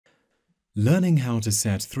Learning how to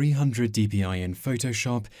set 300 DPI in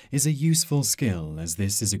Photoshop is a useful skill as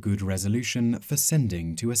this is a good resolution for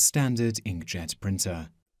sending to a standard inkjet printer.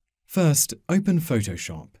 First, open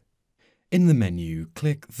Photoshop. In the menu,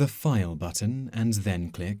 click the File button and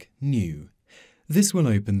then click New. This will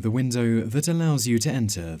open the window that allows you to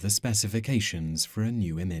enter the specifications for a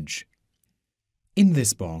new image. In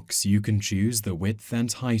this box, you can choose the width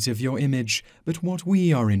and height of your image, but what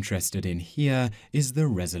we are interested in here is the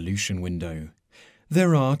resolution window.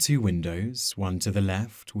 There are two windows, one to the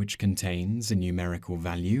left, which contains a numerical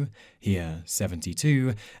value, here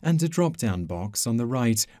 72, and a drop-down box on the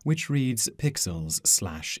right, which reads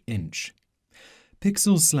pixels/inch.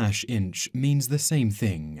 Pixels/inch means the same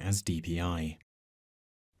thing as DPI.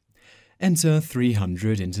 Enter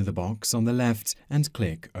 300 into the box on the left and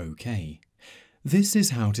click OK. This is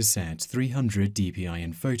how to set 300 DPI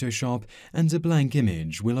in Photoshop, and a blank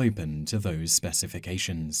image will open to those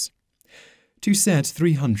specifications. To set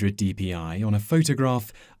 300 DPI on a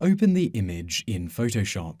photograph, open the image in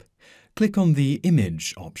Photoshop. Click on the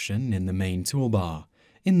Image option in the main toolbar.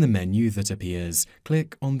 In the menu that appears,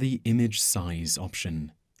 click on the Image Size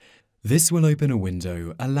option. This will open a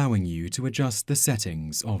window allowing you to adjust the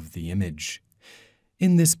settings of the image.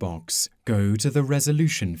 In this box, go to the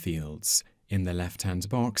Resolution fields. In the left-hand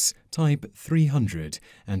box, type 300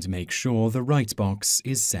 and make sure the right box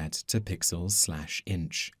is set to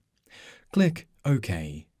pixels/inch. Click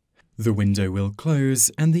OK. The window will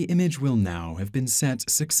close and the image will now have been set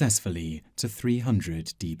successfully to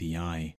 300 DPI.